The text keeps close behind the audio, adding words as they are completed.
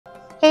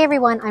Hey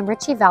everyone, I'm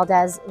Richie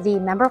Valdez, the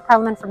Member of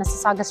Parliament for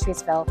Mississauga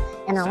Streetsville,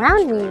 and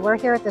around me we're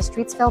here at the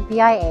Streetsville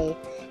BIA,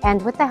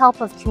 and with the help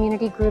of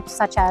community groups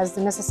such as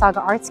the Mississauga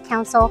Arts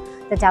Council,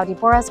 the Dowdy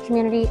Boras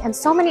community, and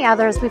so many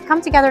others, we've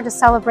come together to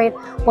celebrate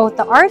both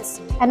the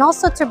arts and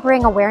also to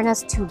bring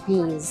awareness to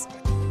bees.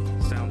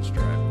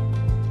 Soundstripe.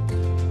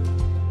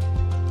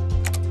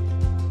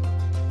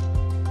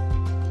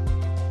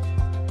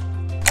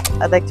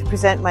 I'd like to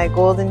present my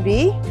golden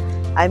bee.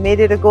 I made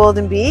it a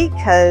golden bee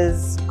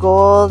because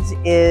gold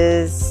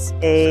is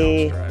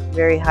a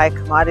very high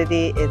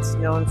commodity. It's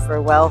known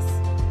for wealth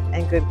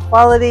and good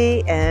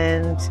quality,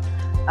 and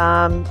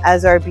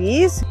as are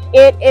bees.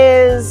 It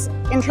is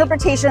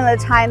interpretation of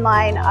the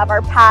timeline of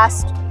our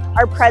past,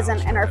 our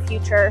present, and our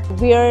future.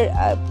 We're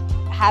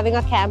having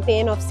a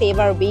campaign of Save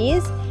Our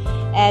Bees,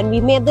 and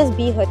we made this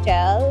bee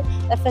hotel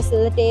that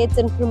facilitates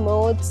and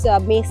promotes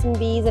mason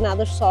bees and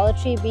other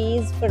solitary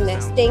bees for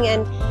nesting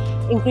and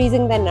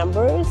increasing their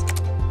numbers.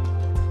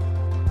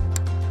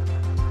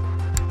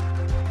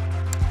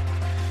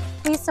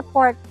 Please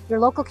support your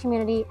local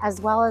community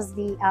as well as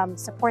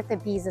support the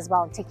bees as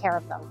well and take care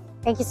of them.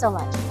 Thank you so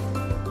much.